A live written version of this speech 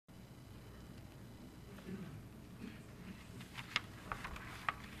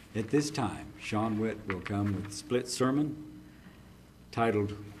At this time, Shawn Witt will come with a split sermon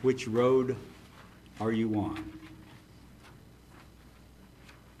titled, "Which Road Are You On?"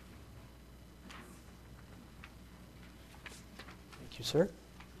 Thank you, sir.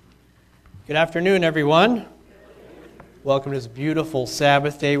 Good afternoon, everyone. Welcome to this beautiful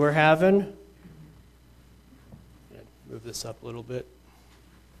Sabbath day we're having. Move this up a little bit.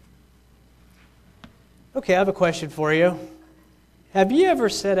 Okay, I have a question for you. Have you ever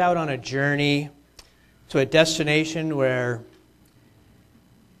set out on a journey to a destination where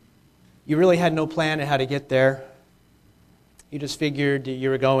you really had no plan on how to get there? You just figured you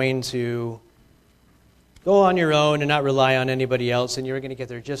were going to go on your own and not rely on anybody else, and you were going to get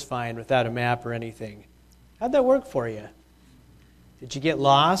there just fine without a map or anything. How'd that work for you? Did you get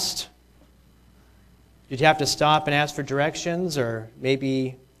lost? Did you have to stop and ask for directions, or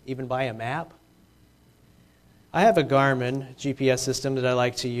maybe even buy a map? I have a Garmin GPS system that I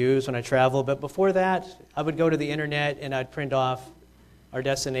like to use when I travel, but before that, I would go to the internet and I'd print off our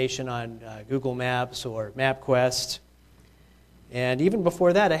destination on Google Maps or MapQuest. And even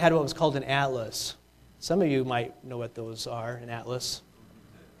before that, I had what was called an atlas. Some of you might know what those are, an atlas.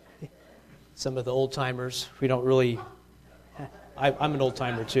 Some of the old-timers, we don't really... I'm an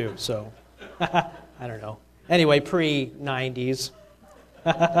old-timer too, so I don't know. Anyway, pre-90s.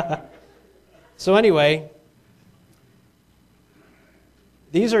 So anyway...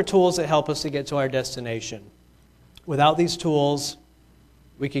 these are tools that help us to get to our destination. Without these tools,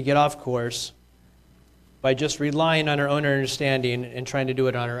 we could get off course by just relying on our own understanding and trying to do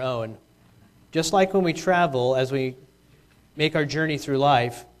it on our own. Just like when we travel, as we make our journey through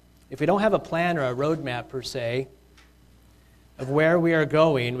life, if we don't have a plan or a roadmap per se of where we are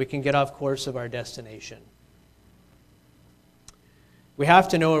going, we can get off course of our destination. We have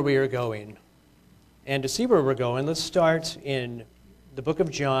to know where we are going. And to see where we're going, let's start in the book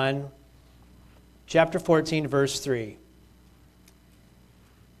of John, chapter 14, verse 3.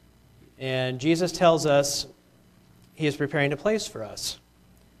 And Jesus tells us he is preparing a place for us.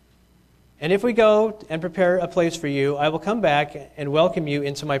 And if we go and prepare a place for you, I will come back and welcome you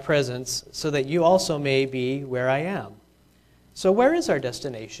into my presence so that you also may be where I am. So where is our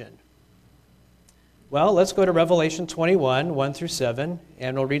destination? Well, let's go to Revelation 21, 1 through 7,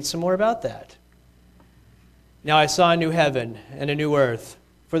 and we'll read some more about that. Now I saw a new heaven and a new earth,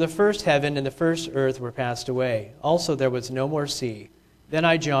 for the first heaven and the first earth were passed away. Also there was no more sea. Then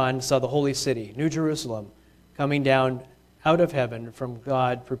I, John, saw the holy city, New Jerusalem, coming down out of heaven from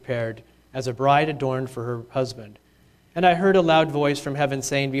God, prepared as a bride adorned for her husband. And I heard a loud voice from heaven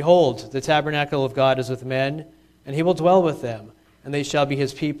saying, Behold, the tabernacle of God is with men, and he will dwell with them, and they shall be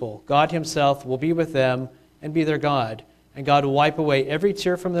his people. God himself will be with them and be their God, and God will wipe away every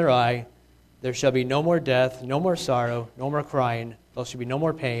tear from their eye. There shall be no more death, no more sorrow, no more crying. There shall be no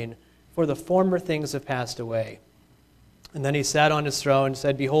more pain, for the former things have passed away. And then he sat on his throne and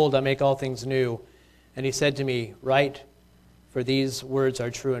said, Behold, I make all things new. And he said to me, Write, for these words are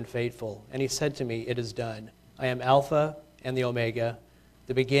true and faithful. And he said to me, It is done. I am Alpha and the Omega,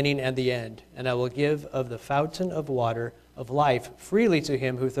 the beginning and the end. And I will give of the fountain of water of life freely to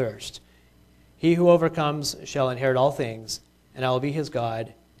him who thirsts. He who overcomes shall inherit all things, and I will be his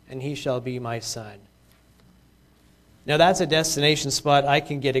God, and he shall be my son. Now that's a destination spot I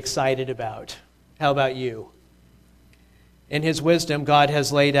can get excited about. How about you? In his wisdom, God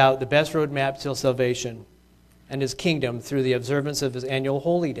has laid out the best roadmap till salvation and his kingdom through the observance of his annual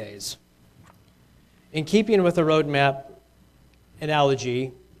holy days. In keeping with the roadmap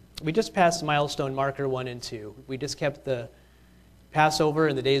analogy, we just passed milestone marker 1 and 2. We just kept the Passover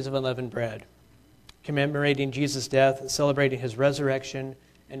and the days of unleavened bread, commemorating Jesus' death, celebrating his resurrection,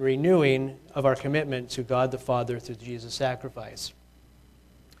 and renewing of our commitment to God the Father through Jesus' sacrifice.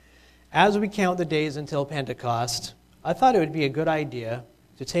 As we count the days until Pentecost, I thought it would be a good idea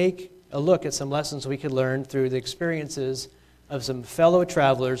to take a look at some lessons we could learn through the experiences of some fellow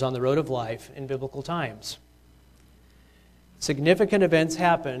travelers on the road of life in biblical times. Significant events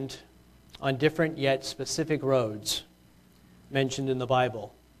happened on different yet specific roads mentioned in the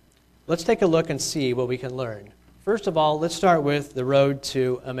Bible. Let's take a look and see what we can learn. First of all, let's start with the road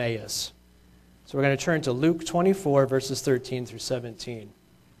to Emmaus. So we're going to turn to Luke 24, verses 13 through 17.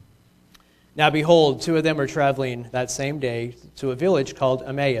 Now behold, 2 of them were traveling that same day to a village called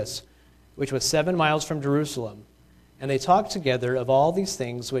Emmaus, which was 7 miles from Jerusalem. And they talked together of all these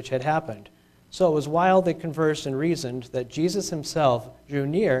things which had happened. So it was while they conversed and reasoned that Jesus himself drew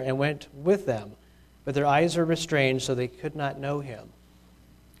near and went with them, but their eyes were restrained so they could not know him.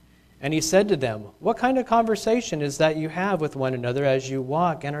 And he said to them, What kind of conversation is that you have with one another as you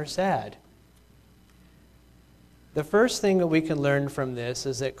walk and are sad? The first thing that we can learn from this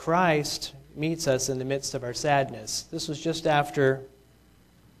is that Christ meets us in the midst of our sadness. This was just after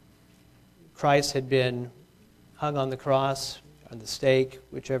Christ had been hung on the cross, on the stake,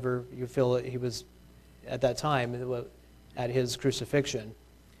 whichever you feel he was at that time, at his crucifixion.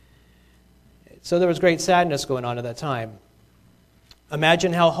 So there was great sadness going on at that time.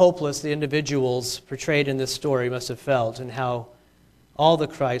 Imagine how hopeless the individuals portrayed in this story must have felt, and how all the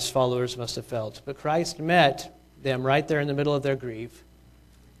Christ followers must have felt. But Christ met them right there in the middle of their grief,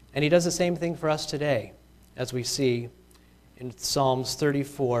 and he does the same thing for us today, as we see in Psalms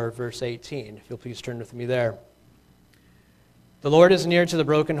 34, verse 18. If you'll please turn with me there. The Lord is near to the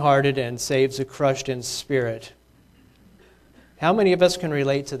brokenhearted and saves the crushed in spirit. How many of us can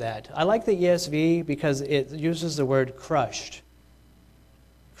relate to that? I like the ESV because it uses the word crushed.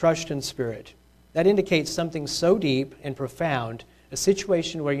 Crushed in spirit. That indicates something so deep and profound, a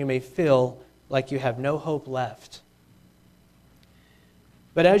situation where you may feel like you have no hope left.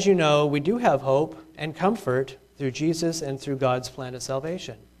 But as you know, we do have hope and comfort through Jesus and through God's plan of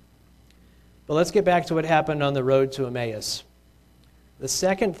salvation. But let's get back to what happened on the road to Emmaus. The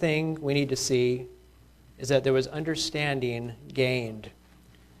second thing we need to see is that there was understanding gained.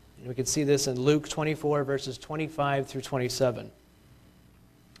 And we can see this in Luke 24, verses 25 through 27.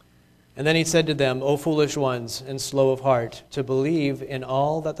 And then he said to them, O foolish ones, and slow of heart, to believe in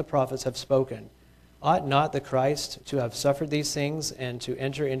all that the prophets have spoken. Ought not the Christ to have suffered these things and to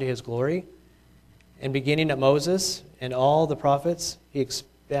enter into his glory? And beginning at Moses and all the prophets, he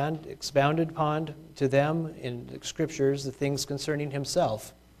expounded upon to them in the scriptures the things concerning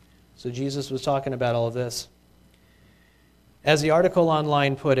himself. So Jesus was talking about all of this. As the article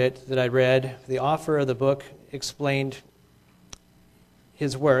online put it that I read, the author of the book explained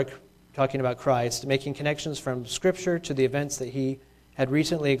his work, talking about Christ, making connections from Scripture to the events that he had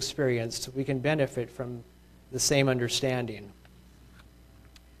recently experienced. We can benefit from the same understanding.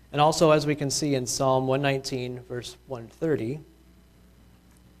 And also, as we can see in Psalm 119, verse 130,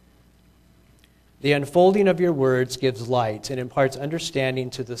 the unfolding of your words gives light and imparts understanding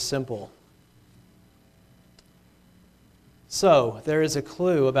to the simple. So, there is a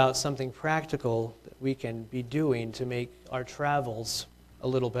clue about something practical that we can be doing to make our travels a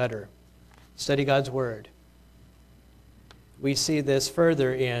little better. Study God's Word. We see this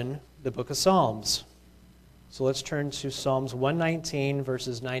further in the book of Psalms. So let's turn to Psalms 119,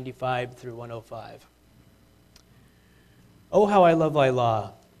 verses 95 through 105. Oh, how I love thy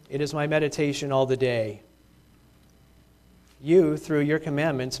law. It is my meditation all the day. You, through your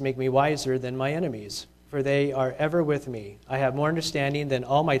commandments, make me wiser than my enemies, for they are ever with me. I have more understanding than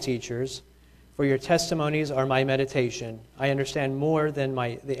all my teachers, for your testimonies are my meditation. I understand more than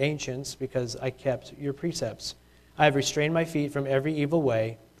the ancients, because I kept your precepts. I have restrained my feet from every evil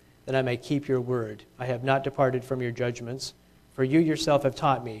way, that I may keep your word. I have not departed from your judgments, for you yourself have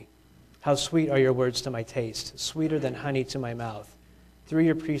taught me. How sweet are your words to my taste, sweeter than honey to my mouth. Through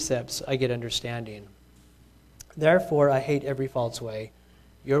your precepts I get understanding. Therefore I hate every false way.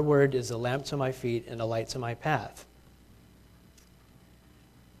 Your word is a lamp to my feet and a light to my path.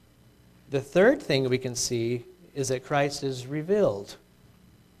 The third thing we can see is that Christ is revealed.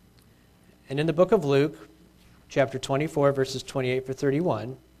 And in the book of Luke, chapter 24, verses 28 through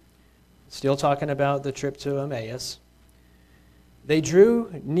 31, still talking about the trip to Emmaus, they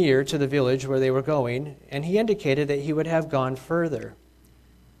drew near to the village where they were going, and he indicated that he would have gone further.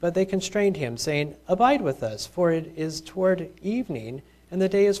 But they constrained him, saying, Abide with us, for it is toward evening, and the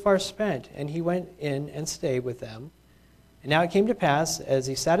day is far spent. And he went in and stayed with them. And now it came to pass, as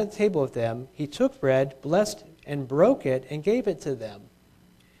he sat at the table with them, he took bread, blessed and broke it, and gave it to them.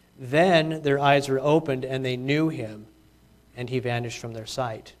 Then their eyes were opened, and they knew him, and he vanished from their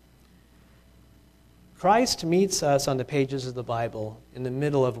sight. Christ meets us on the pages of the Bible in the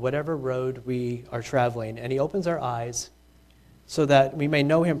middle of whatever road we are traveling, and he opens our eyes so that we may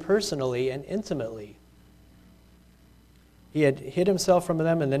know him personally and intimately. He had hid himself from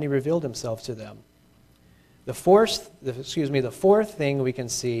them, and then he revealed himself to them. The fourth thing we can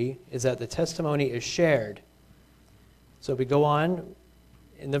see is that the testimony is shared. So if we go on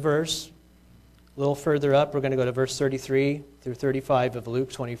in the verse, a little further up, we're going to go to verse 33 through 35 of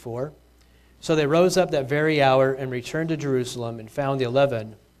Luke 24. So they rose up that very hour and returned to Jerusalem and found the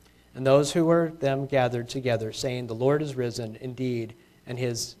 11, and those who were them gathered together, saying, The Lord is risen indeed, and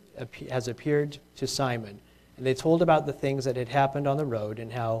has appeared to Simon. And they told about the things that had happened on the road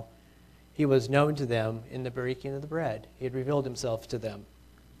and how he was known to them in the breaking of the bread. He had revealed himself to them.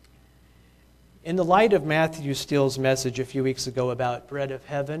 In the light of Matthew Steele's message a few weeks ago about bread of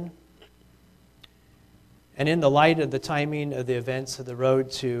heaven, and in the light of the timing of the events of the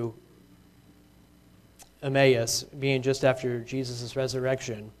road to Emmaus, being just after Jesus'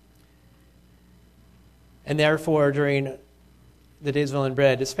 resurrection. And therefore, during the days of unleavened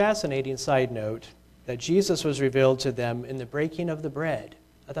bread, it's a fascinating side note that Jesus was revealed to them in the breaking of the bread.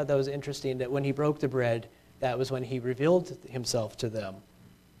 I thought that was interesting that when he broke the bread, that was when he revealed himself to them.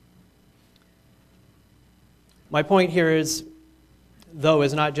 My point here is, though,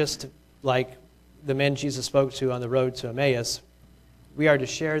 is not just like the men Jesus spoke to on the road to Emmaus. We are to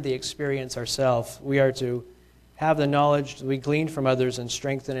share the experience ourselves. We are to have the knowledge we glean from others and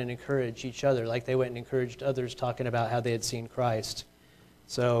strengthen and encourage each other, like they went and encouraged others talking about how they had seen Christ.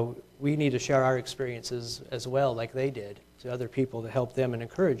 So we need to share our experiences as well, like they did, to other people to help them and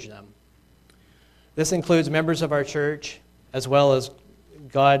encourage them. This includes members of our church, as well as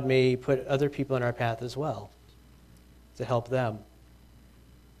God may put other people in our path as well to help them.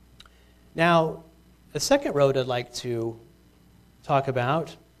 Now, the second road I'd like to talk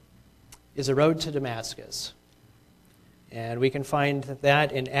about is a road to Damascus. And we can find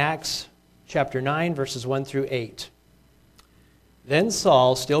that in Acts chapter 9, verses 1 through 8. Then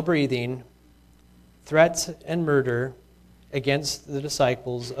Saul, still breathing, threats and murder against the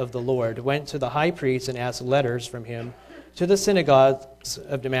disciples of the Lord, went to the high priest and asked letters from him to the synagogues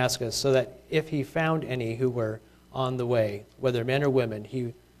of Damascus, so that if he found any who were on the way, whether men or women,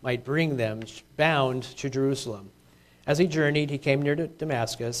 he might bring them bound to Jerusalem. As he journeyed, he came near to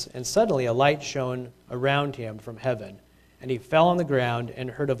Damascus, and suddenly a light shone around him from heaven. And he fell on the ground and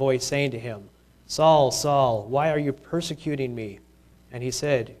heard a voice saying to him, "Saul, Saul, why are you persecuting me?" And he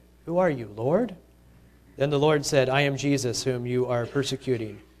said, "Who are you, Lord?" Then the Lord said, "I am Jesus, whom you are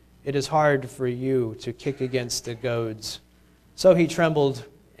persecuting. It is hard for you to kick against the goads." So he trembled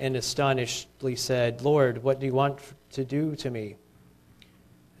and astonishedly said, "Lord, what do you want to do to me?"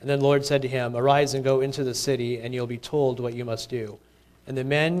 And then the Lord said to him, "Arise and go into the city, and you'll be told what you must do." And the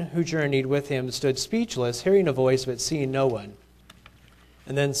men who journeyed with him stood speechless, hearing a voice but seeing no one.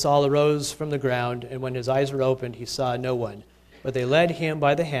 And then Saul arose from the ground, and when his eyes were opened, he saw no one. But they led him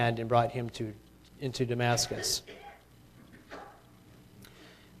by the hand and brought him into Damascus.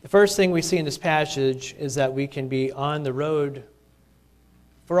 The first thing we see in this passage is that we can be on the road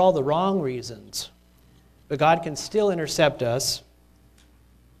for all the wrong reasons, but God can still intercept us.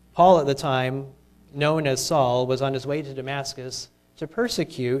 Paul, at the time, known as Saul, was on his way to Damascus to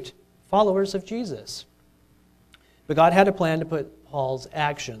persecute followers of Jesus. But God had a plan to put Paul's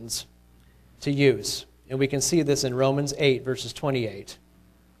actions to use. And we can see this in Romans 8, verses 28.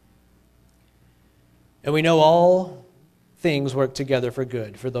 And we know all things work together for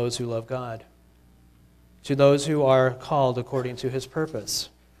good for those who love God, to those who are called according to his purpose.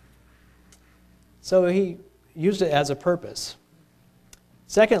 So he used it as a purpose.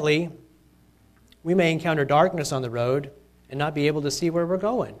 Secondly, we may encounter darkness on the road and not be able to see where we're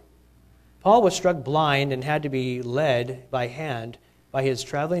going. Paul was struck blind and had to be led by hand by his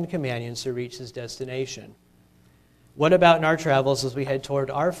traveling companions to reach his destination. What about in our travels as we head toward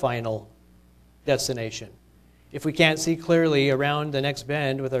our final destination? If we can't see clearly around the next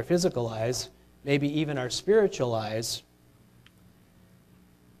bend with our physical eyes, maybe even our spiritual eyes,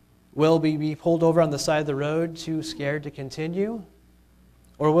 will we be pulled over on the side of the road, too scared to continue?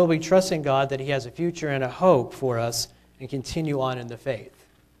 Or will we trust in God that he has a future and a hope for us and continue on in the faith?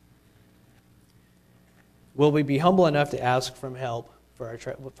 Will we be humble enough to ask for help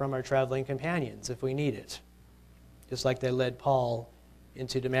from our traveling companions if we need it? Just like they led Paul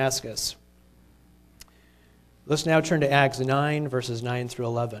into Damascus. Let's now turn to Acts 9, verses 9 through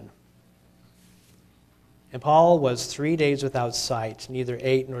 11. And Paul was 3 days without sight, neither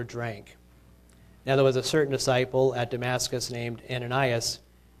ate nor drank. Now there was a certain disciple at Damascus named Ananias,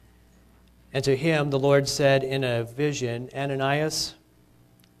 and to him the Lord said in a vision, "Ananias?"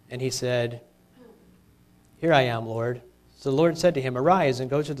 And he said, "Here I am, Lord." So the Lord said to him, "Arise and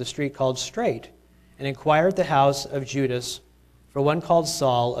go to the street called Straight, and inquire at the house of Judas for one called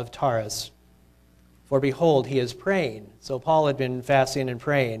Saul of Tarsus. For behold, he is praying." So Paul had been fasting and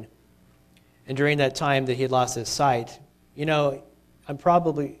praying. And during that time that he had lost his sight, he was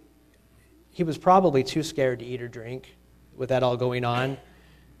probably too scared to eat or drink with that all going on.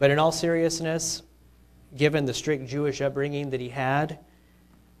 But in all seriousness, given the strict Jewish upbringing that he had,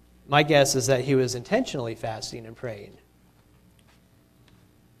 my guess is that he was intentionally fasting and praying,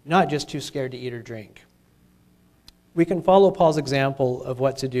 not just too scared to eat or drink. We can follow Paul's example of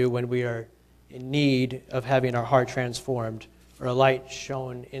what to do when we are in need of having our heart transformed or a light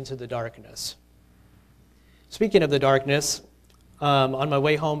shown into the darkness. Speaking of the darkness, on my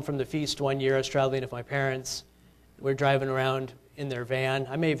way home from the feast one year, I was traveling with my parents. We're driving around in their van.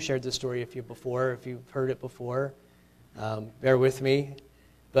 I may have shared this story with you before, if you've heard it before. Bear with me.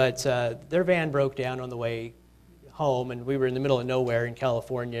 But their van broke down on the way home, and we were in the middle of nowhere in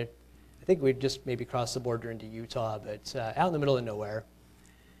California. I think we'd just maybe crossed the border into Utah, but out in the middle of nowhere.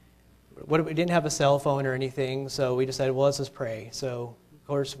 We didn't have a cell phone or anything, so we decided, well, let's just pray. So, of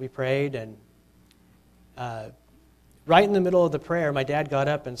course, we prayed, and right in the middle of the prayer, my dad got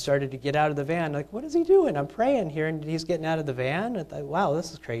up and started to get out of the van. Like, what is he doing? I'm praying here, and he's getting out of the van. I thought, wow,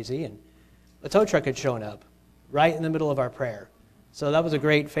 this is crazy. And a tow truck had shown up right in the middle of our prayer. So that was a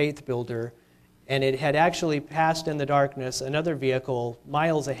great faith builder. And it had actually passed in the darkness another vehicle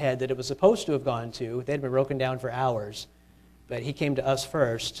miles ahead that it was supposed to have gone to. They had been broken down for hours. But he came to us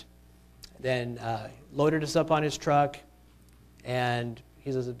first, then loaded us up on his truck, and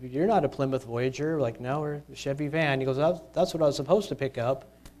he says, you're not a Plymouth Voyager. We're like, no, we're a Chevy van. He goes, that's what I was supposed to pick up.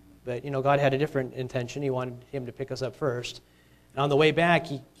 But, God had a different intention. He wanted him to pick us up first. And on the way back,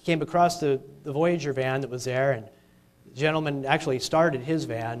 he came across the Voyager van that was there, and the gentleman actually started his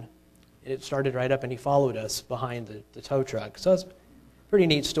van. It started right up, and he followed us behind the tow truck. So it's a pretty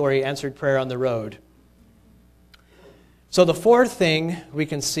neat story, answered prayer on the road. So the fourth thing we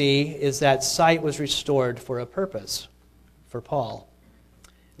can see is that sight was restored for a purpose for Paul.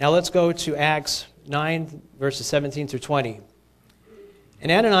 Now let's go to Acts 9, verses 17 through 20.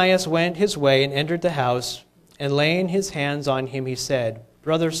 And Ananias went his way and entered the house, and laying his hands on him, he said,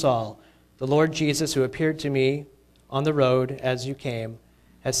 Brother Saul, the Lord Jesus, who appeared to me on the road as you came,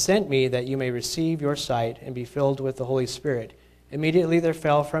 has sent me that you may receive your sight and be filled with the Holy Spirit. Immediately there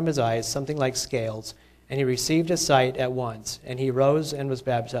fell from his eyes something like scales, and he received his sight at once, and he rose and was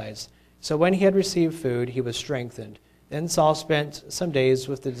baptized. So when he had received food, he was strengthened. Then Saul spent some days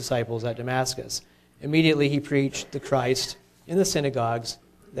with the disciples at Damascus. Immediately he preached the Christ in the synagogues,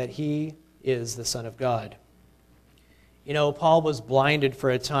 that he is the Son of God. Paul was blinded for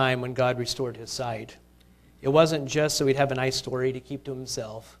a time when God restored his sight. It wasn't just so he'd have a nice story to keep to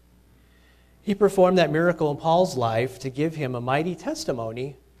himself. He performed that miracle in Paul's life to give him a mighty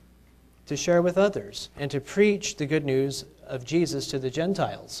testimony to share with others and to preach the good news of Jesus to the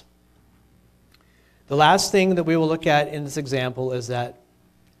Gentiles. The last thing that we will look at in this example is that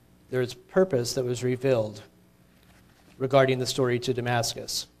there is purpose that was revealed regarding the story to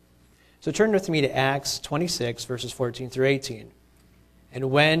Damascus. So turn with me to Acts 26, verses 14 through 18. And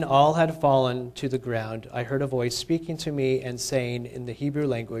when all had fallen to the ground, I heard a voice speaking to me and saying in the Hebrew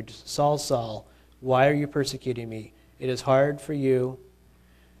language, Saul, Saul, why are you persecuting me? It is hard for you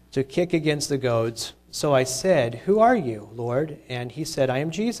to kick against the goads. So I said, Who are you, Lord? And he said, I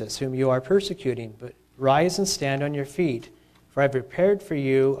am Jesus, whom you are persecuting. But rise and stand on your feet, for I have prepared for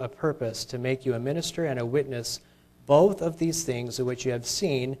you a purpose to make you a minister and a witness, both of these things which you have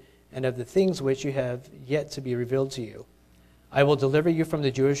seen and of the things which you have yet to be revealed to you. I will deliver you from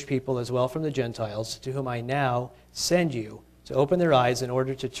the Jewish people as well from the Gentiles, to whom I now send you, to open their eyes in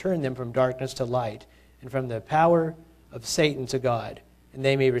order to turn them from darkness to light, and from the power of Satan to God, and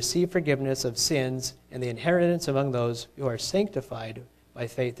they may receive forgiveness of sins and the inheritance among those who are sanctified by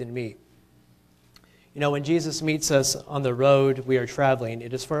faith in me. When Jesus meets us on the road we are traveling,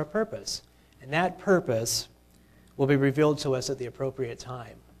 it is for a purpose. And that purpose will be revealed to us at the appropriate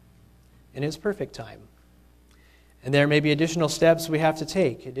time, in His perfect time. And there may be additional steps we have to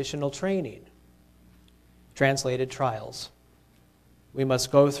take, additional training, translated trials we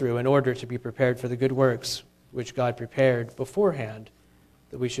must go through in order to be prepared for the good works which God prepared beforehand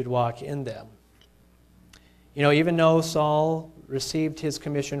that we should walk in them. Even though Saul received his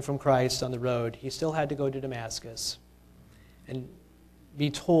commission from Christ on the road, he still had to go to Damascus and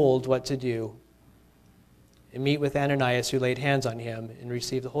be told what to do and meet with Ananias, who laid hands on him and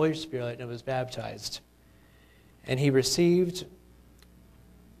received the Holy Spirit and was baptized. And it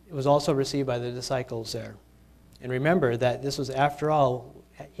was also received by the disciples there. And remember that this was, after all,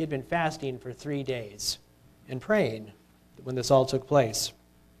 he had been fasting for 3 days and praying when this all took place.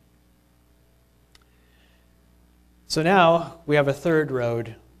 So now we have a third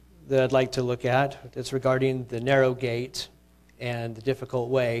road that I'd like to look at. It's regarding the narrow gate and the difficult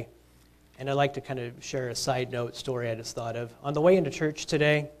way. And I'd like to kind of share a side note story I just thought of. On the way into church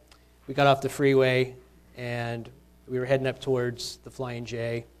today, we got off the freeway and we were heading up towards the Flying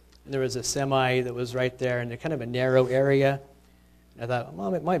J. And there was a semi that was right there in kind of a narrow area. And I thought,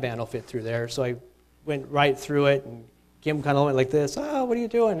 well, my van will fit through there. So I went right through it, and Kim kind of went like this, oh, what are you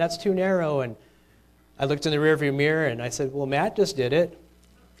doing? That's too narrow. And I looked in the rearview mirror, and I said, well, Matt just did it,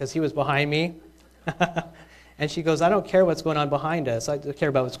 because he was behind me. And she goes, I don't care what's going on behind us. I care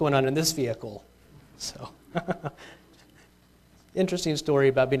about what's going on in this vehicle. So, interesting story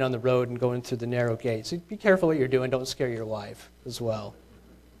about being on the road and going through the narrow gate. So be careful what you're doing. Don't scare your wife as well.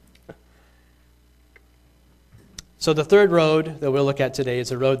 So the third road that we'll look at today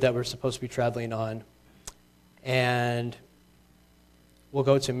is a road that we're supposed to be traveling on. And we'll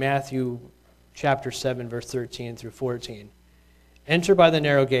go to Matthew chapter 7, verse 13 through 14. Enter by the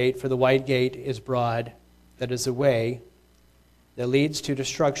narrow gate, for the wide gate is broad, that is the way that leads to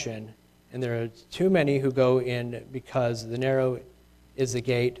destruction, and there are too many who go in, because the narrow is the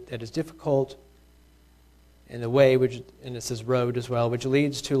gate that is difficult, and the way, and it says road as well, which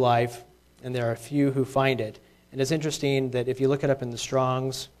leads to life, and there are few who find it. And it's interesting that if you look it up in the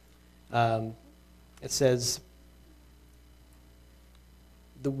Strong's, it says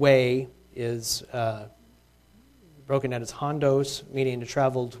the way is broken out as hondos, meaning a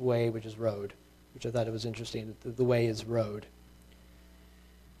traveled way, which is road, which I thought it was interesting. The way is road.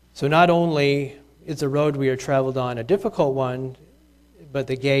 So not only is the road we are traveled on a difficult one, but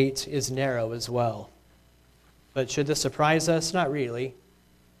the gate is narrow as well. But should this surprise us? Not really,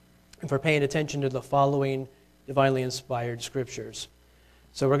 if we're paying attention to the following divinely inspired scriptures.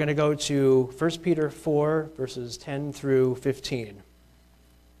 So we're going to go to 1 Peter 4, verses 10 through 15.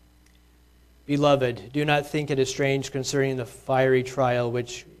 Beloved, do not think it is strange concerning the fiery trial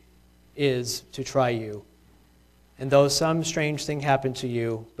which is to try you. And though some strange thing happened to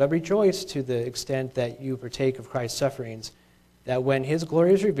you, but rejoice to the extent that you partake of Christ's sufferings, that when his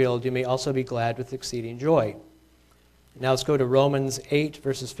glory is revealed, you may also be glad with exceeding joy. Now let's go to Romans 8,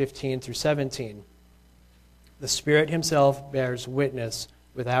 verses 15 through 17. The Spirit himself bears witness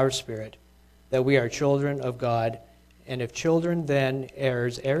with our spirit that we are children of God, and if children, then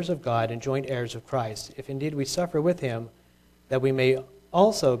heirs, heirs of God, and joint heirs of Christ, if indeed we suffer with him, that we may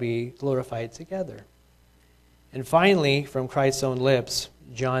also be glorified together. And finally, from Christ's own lips,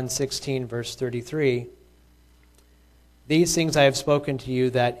 John 16, verse 33, these things I have spoken to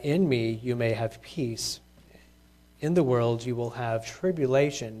you, that in me you may have peace. In the world you will have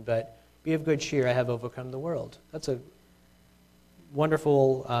tribulation, but be of good cheer, I have overcome the world. That's a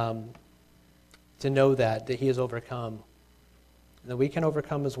wonderful to know that he has overcome, and that we can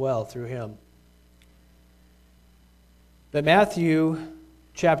overcome as well through him. But Matthew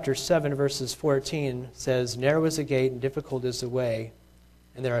chapter 7, verses 14 says, narrow is the gate and difficult is the way,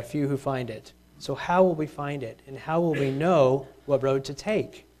 and there are few who find it. So how will we find it? And how will we know what road to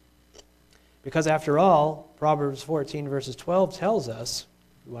take? Because after all, Proverbs 14, verses 12 tells us,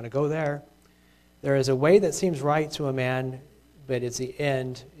 if we want to go there, there is a way that seems right to a man, but its the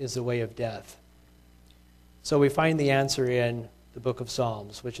end is the way of death. So we find the answer in the book of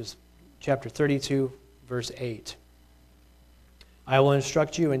Psalms, which is chapter 32, verse 8. I will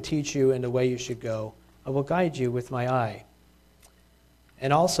instruct you and teach you in the way you should go. I will guide you with my eye.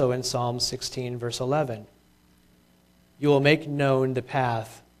 And also in Psalm 16, verse 11, you will make known the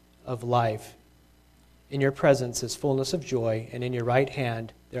path of life. In your presence is fullness of joy, and in your right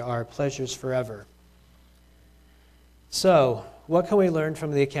hand there are pleasures forever. So, what can we learn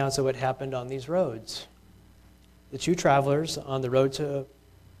from the accounts of what happened on these roads? The two travelers on the road to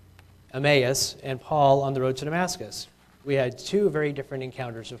Emmaus and Paul on the road to Damascus. We had two very different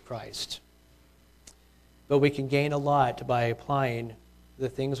encounters of Christ. But we can gain a lot by applying the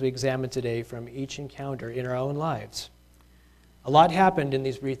things we examine today from each encounter in our own lives. A lot happened in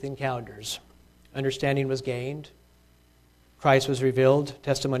these brief encounters. Understanding was gained. Christ was revealed.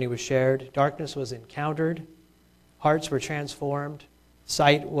 Testimony was shared. Darkness was encountered. Hearts were transformed.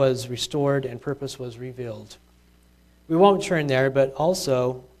 Sight was restored, and purpose was revealed. We won't turn there, but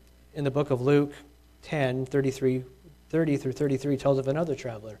also in the book of Luke 10, 30 through 33 tells of another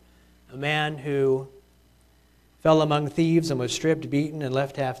traveler, a man who fell among thieves and was stripped, beaten, and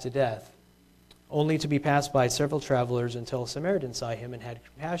left half to death, only to be passed by several travelers until a Samaritan saw him and had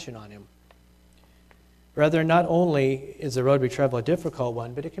compassion on him. Brethren, not only is the road we travel a difficult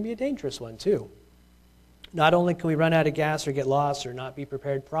one, but it can be a dangerous one too. Not only can we run out of gas or get lost or not be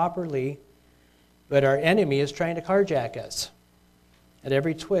prepared properly, but our enemy is trying to carjack us at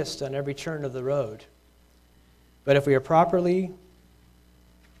every twist, on every turn of the road. But if we are properly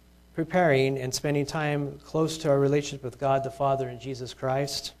preparing and spending time close to our relationship with God the Father and Jesus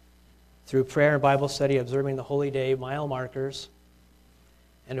Christ, through prayer and Bible study, observing the holy day, mile markers,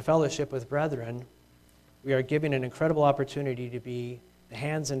 and a fellowship with brethren, we are given an incredible opportunity to be the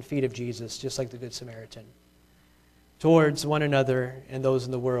hands and feet of Jesus, just like the Good Samaritan, towards one another and those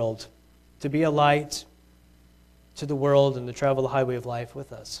in the world, to be a light to the world and to travel the highway of life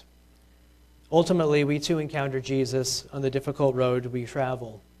with us. Ultimately, we too encounter Jesus on the difficult road we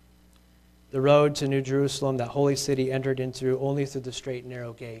travel, the road to New Jerusalem, that holy city entered into only through the straight and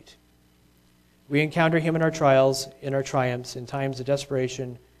narrow gate. We encounter him in our trials, in our triumphs, in times of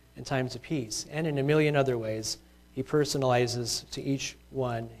desperation, in times of peace, and in a million other ways. He personalizes to each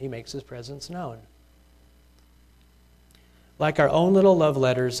one. He makes his presence known. like our own little love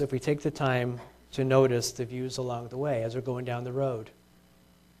letters if we take the time to notice the views along the way as we're going down the road.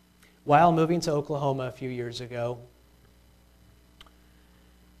 While moving to Oklahoma a few years ago,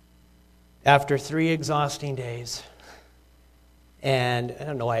 after 3 exhausting days, and I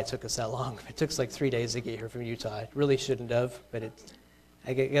don't know why it took us that long. It took us like 3 days to get here from Utah. It really shouldn't have, but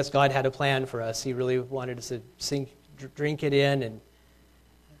I guess God had a plan for us. He really wanted us to drink it in, and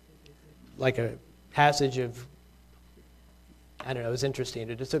like a passage of, I don't know, it was interesting.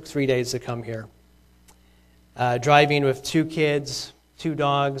 It just took 3 days to come here. Driving with 2 kids, 2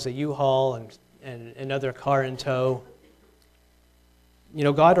 dogs, a U-Haul, and another car in tow. You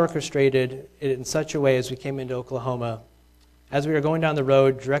know, God orchestrated it in such a way as we came into Oklahoma. As we were going down the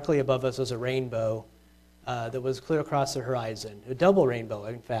road, directly above us was a rainbow that was clear across the horizon, a double rainbow,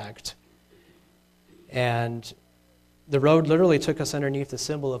 in fact. And the road literally took us underneath the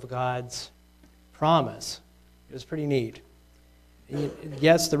symbol of God's promise. It was pretty neat.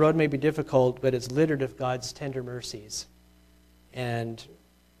 Yes, the road may be difficult, but it's littered with God's tender mercies. And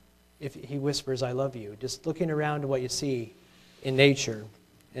if He whispers, I love you, just looking around at what you see in nature.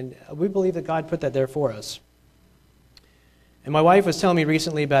 And we believe that God put that there for us. And my wife was telling me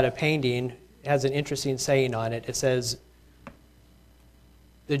recently about a painting. It has an interesting saying on it. It says,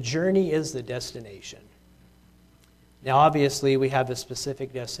 the journey is the destination. Now, obviously, we have a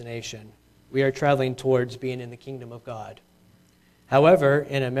specific destination. We are traveling towards being in the kingdom of God. However,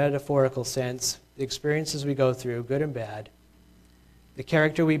 in a metaphorical sense, the experiences we go through, good and bad, the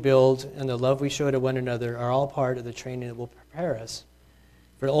character we build, and the love we show to one another are all part of the training that will prepare us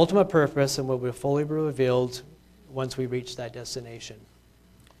for the ultimate purpose and what will fully be revealed once we reach that destination.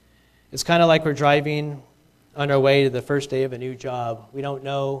 It's kind of like we're driving on our way to the first day of a new job. We don't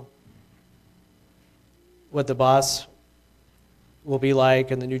know what the boss will be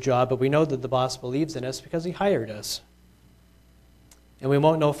like in the new job, but we know that the boss believes in us because he hired us. And we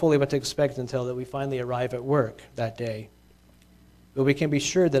won't know fully what to expect until that we finally arrive at work that day. But we can be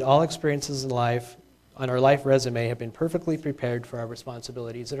sure that all experiences in life on our life resume have been perfectly prepared for our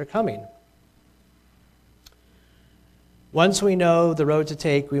responsibilities that are coming. Once we know the road to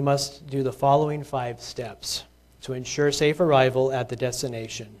take, we must do the following 5 steps to ensure safe arrival at the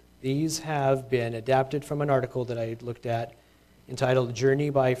destination. These have been adapted from an article that I looked at entitled Journey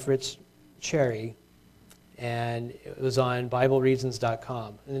by Fritz Cherry, and it was on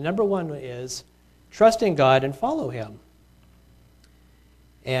BibleReasons.com. And the number 1 is trust in God and follow Him.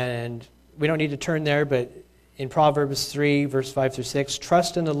 And we don't need to turn there, but in Proverbs 3, verse 5 through 6,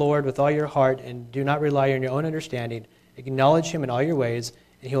 trust in the Lord with all your heart and do not rely on your own understanding. Acknowledge Him in all your ways,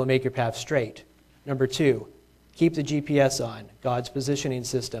 and He will make your path straight. Number 2, keep the GPS on, God's positioning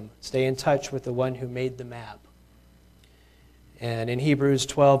system. Stay in touch with the one who made the map. And in Hebrews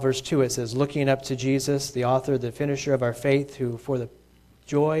 12, verse 2, it says, looking up to Jesus, the author, the finisher of our faith, who for the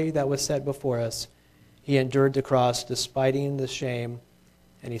joy that was set before us, He endured the cross, despising the shame,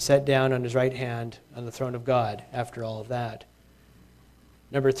 and He sat down on His right hand on the throne of God after all of that.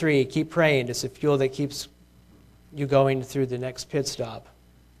 Number 3, keep praying. It's the fuel that keeps you going through the next pit stop.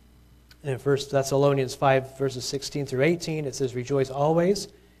 In 1 Thessalonians 5, verses 16 through 18, it says, rejoice always,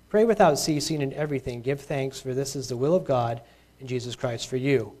 pray without ceasing, in everything give thanks, for this is the will of God in Jesus Christ for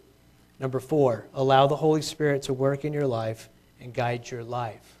you. Number 4, allow the Holy Spirit to work in your life and guide your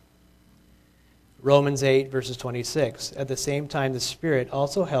life. Romans 8, verses 26, at the same time the Spirit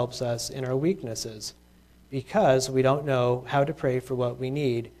also helps us in our weaknesses, because we don't know how to pray for what we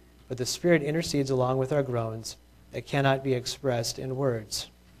need, but the Spirit intercedes along with our groans that cannot be expressed in words.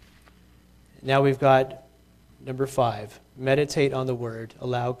 Now we've got number 5, meditate on the Word.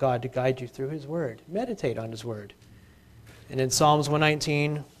 Allow God to guide you through His Word. Meditate on His Word. And in Psalms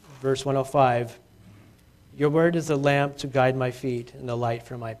 119, verse 105, your Word is a lamp to guide my feet and the light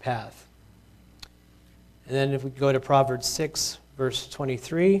for my path. And then if we go to Proverbs 6, verse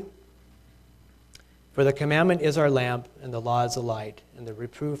 23, for the commandment is our lamp, and the law is a light, and the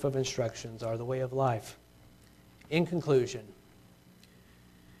reproof of instructions are the way of life. In conclusion,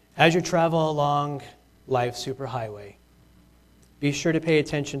 as you travel along life's superhighway, be sure to pay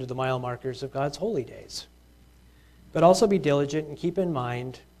attention to the mile markers of God's holy days. But also be diligent and keep in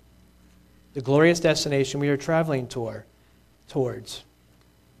mind the glorious destination we are traveling towards,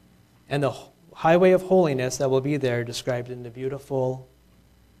 and the highway of holiness that will be there it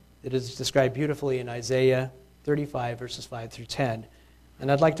is described beautifully in Isaiah 35, verses 5 through 10. And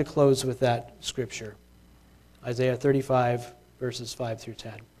I'd like to close with that scripture. Isaiah 35, verses 5 through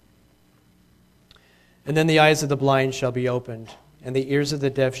 10. And then the eyes of the blind shall be opened, and the ears of the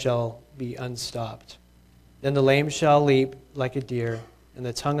deaf shall be unstopped. Then the lame shall leap like a deer, and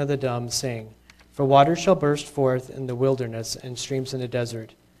the tongue of the dumb sing. For waters shall burst forth in the wilderness and streams in the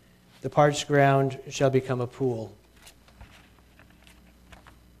desert. The parched ground shall become a pool.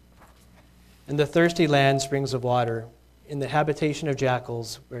 In the thirsty land springs of water, in the habitation of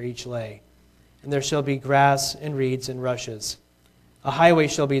jackals where each lay. And there shall be grass and reeds and rushes. A highway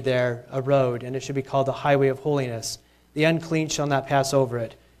shall be there, a road, and it shall be called the highway of holiness. The unclean shall not pass over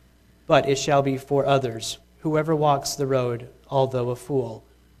it, but it shall be for others. Whoever walks the road, although a fool,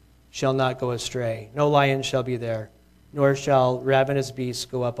 shall not go astray. No lion shall be there, nor shall ravenous beasts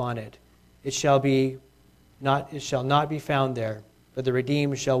go up on it. It shall not be found there, but the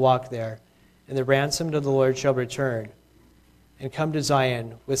redeemed shall walk there, and the ransomed of the Lord shall return, and come to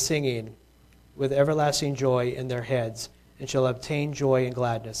Zion with singing, with everlasting joy in their heads, and shall obtain joy and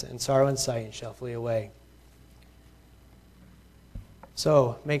gladness, and sorrow and sighing shall flee away.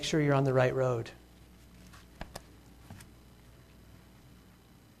 So make sure you're on the right road.